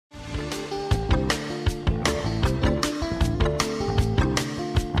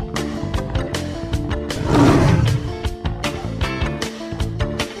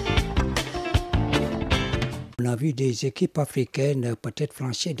a vu des équipes africaines peut-être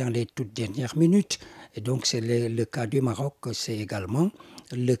flancher dans les toutes dernières minutes. Et donc c'est le cas du Maroc, c'est également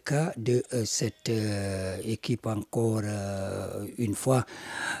le cas de cette équipe encore une fois.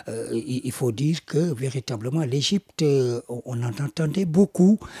 Il faut dire que véritablement l'Égypte, on en entendait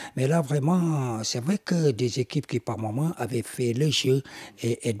beaucoup, mais là vraiment, c'est vrai que des équipes qui par moments avaient fait le jeu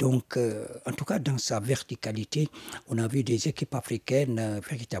et donc, en tout cas dans sa verticalité, on a vu des équipes africaines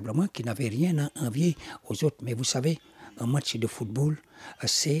véritablement qui n'avaient rien à envier aux autres. Mais vous savez, un match de football,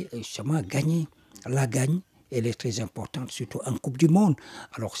 c'est justement gagner. La gagne, elle est très importante, surtout en Coupe du Monde.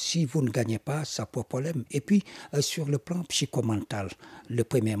 Alors, si vous ne gagnez pas, ça pose problème. Et puis, sur le plan psychomental, le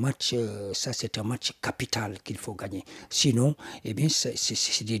premier match, ça, c'est un match capital qu'il faut gagner. Sinon, eh bien,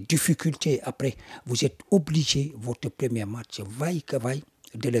 c'est des difficultés. Après, vous êtes obligé, votre premier match, vaille que vaille,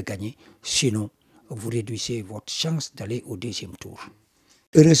 de le gagner. Sinon, vous réduisez votre chance d'aller au deuxième tour.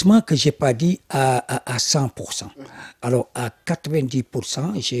 Heureusement que je n'ai pas dit à 100%. Alors, à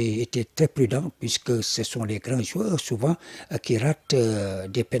 90%, j'ai été très prudent puisque ce sont les grands joueurs souvent qui ratent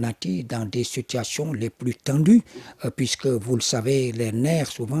des pénaltys dans des situations les plus tendues puisque, vous le savez, les nerfs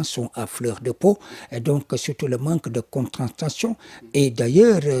souvent sont à fleur de peau et donc surtout le manque de concentration. Et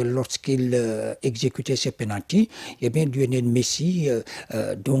d'ailleurs, lorsqu'il exécutait ces pénaltys, eh bien, Lionel Messi,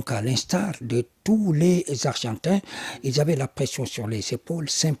 donc à l'instar de tous les Argentins, ils avaient la pression sur les épaules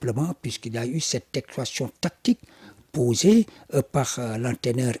simplement puisqu'il y a eu cette équation tactique posée par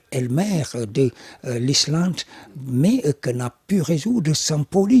l'entraîneur Elmer de l'Islande, mais que n'a pu résoudre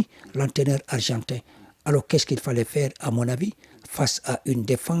Sampaoli, l'entraîneur argentin. Alors qu'est-ce qu'il fallait faire, à mon avis, face à une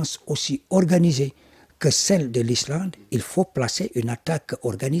défense aussi organisée que celle de l'Islande? Il faut placer une attaque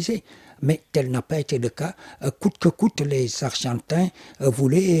organisée. Mais tel n'a pas été le cas. Coûte que coûte, les Argentins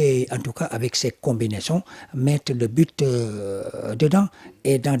voulaient, en tout cas avec ces combinaisons, mettre le but dedans.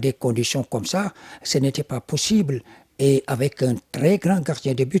 Et dans des conditions comme ça, ce n'était pas possible. Et avec un très grand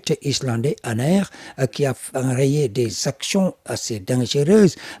gardien de but islandais, Aner, qui a enrayé des actions assez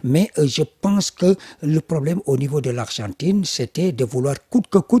dangereuses. Mais je pense que le problème au niveau de l'Argentine, c'était de vouloir coûte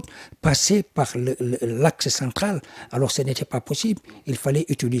que coûte passer par l'axe central. Alors ce n'était pas possible. Il fallait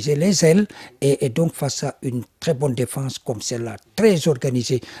utiliser les ailes. Et donc face à une très bonne défense comme celle-là, très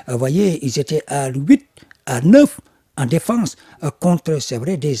organisée, vous voyez, ils étaient à 8, à 9 en défense contre, c'est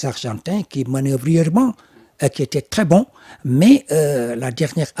vrai, des Argentins qui manœuvrièrement qui était très bon, mais la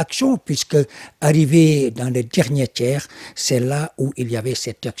dernière action, puisque arrivé dans le dernier tiers, c'est là où il y avait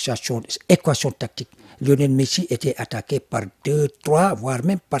cette équation tactique. Lionel Messi était attaqué par 2, 3, voire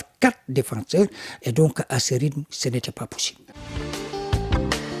même par 4 défenseurs, et donc à ce rythme, ce n'était pas possible.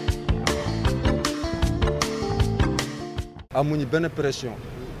 amuñu benn pression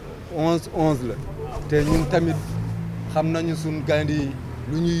 11-11 la te ñun tamit xam nañu suñu gaynde yi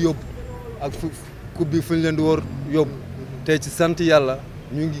lu ñuy yóbbu ak coupe bi fu ñu leen di war yóbbu te ci sant yàlla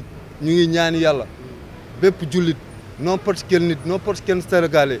ñu ngi ñaan yàlla bépp jullit n'importe quel nit n'importe quel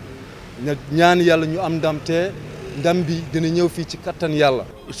Sénégalais ñaan yàlla ñu am ndam te ndam bi dina ñëw fii ci kattan yàlla.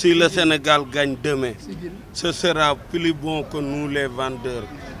 Si le Sénégal gagne demain, ce sera plus bon que nous les vendeurs.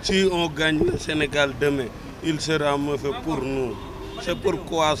 Si on gagne le Sénégal demain, il sera mauvais pour nous. C'est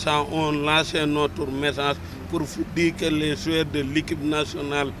pourquoi ça, on lance notre message pour dire que les joueurs de l'équipe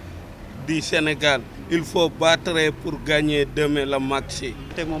nationale du Sénégal, il faut battre pour gagner demain le maxi.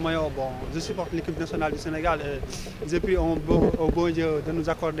 Je supporte l'équipe nationale du Sénégal et j'ai pris au bon Dieu de nous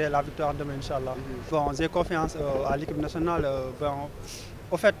accorder la victoire demain, Inch'Allah. Bon, j'ai confiance à l'équipe nationale.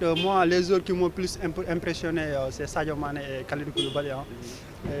 En fait, moi, les joueurs qui m'ont plus impressionné, c'est Sadio Mané et Kalidou Koulibaly.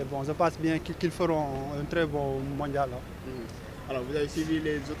 Et bon, je pense bien qu'ils feront un très bon mondial. Alors, vous avez suivi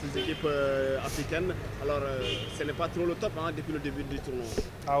les autres équipes africaines. Alors, ce n'est pas trop le top depuis le début du tournoi.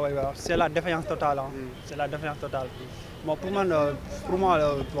 Ah oui, c'est la défaillance totale. C'est la défaillance totale. Bon, pour moi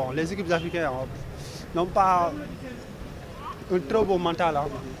bon, les équipes africaines n'ont pas un très beau mental.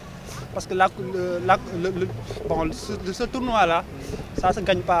 Parce que bon, ce tournoi-là, ça ne se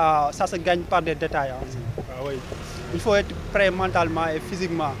gagne pas des détails. Ah, oui. Il faut être prêt mentalement et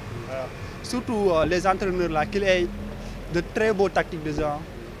physiquement. Surtout les entraîneurs là, qu'ils aient de très beaux tactiques déjà.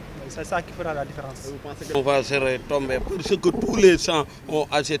 C'est ça qui fera la différence. On va se retomber parce que tous les gens ont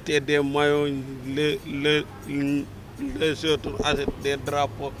acheté des maillots, les autres achètent des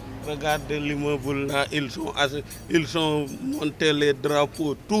drapeaux. Regardez l'immeuble là, ils ont monté les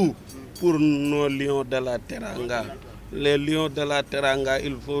drapeaux, tout pour nos lions de la Teranga. Les lions de la Teranga,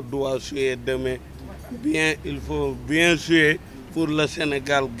 doivent jouer demain. Il faut bien jouer pour le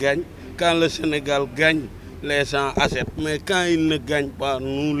Sénégal gagne. Quand le Sénégal gagne, les gens achètent. Mais quand ils ne gagnent pas,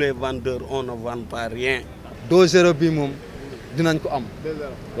 nous les vendeurs, on ne vend pas rien. 2-0 bi moom dinañ ko am.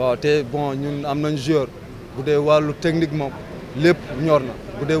 waaw te bon ñun am nañ joueur bu dee wàllu technique moom lépp ñor na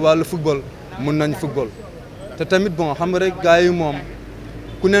bu dee wàllu football mun nañ football te tamit bon xam nga rek gars yi moom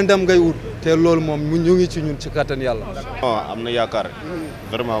ku ne ndam ngay ut te loolu moom ñu ngi ci ñun ci kattan yàlla. non am na yaakaar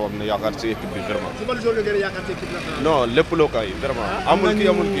vraiment am na yaakaar ci équipe bi vraiment. si ban zone nga gën a yaakaar ci équipe nationale. non lépp loo kay vraiment. amul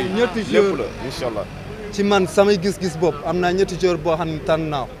kii ñetti lépp la incha allah. ci man samay gis-gis bopp am naa ñetti joueur boo xam ne tànn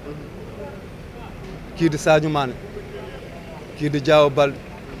naa kii di Sadio Mané kii di Diao Baldé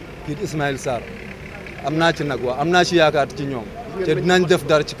kii di Ismaïla Sarr am naa ci nag waa am naa ci yaakaar ci ñoom te dinañ def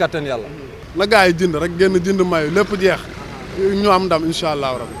dara ci kattan yàlla. na gars yi jënd rek génn jënd mayu lépp jeex ñu am ndam incha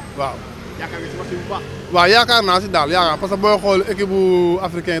allah rabbi waaw. yaakaar nga si match bu baax. waaw yaakaar naa si daal yaakaar parce que booy xool équipe bu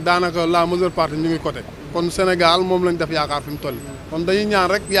africain daanaka la majeure partie ñu ngi côté kon Sénégal moom lañ def yaakaar fi mu toll kon dañuy ñaan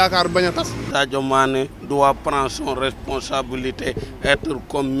rek yaakaar bañ a tas. Sadio Mané doit prendre son responsabilité, être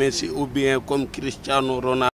comme Messi ou bien comme Cristiano Ronaldo.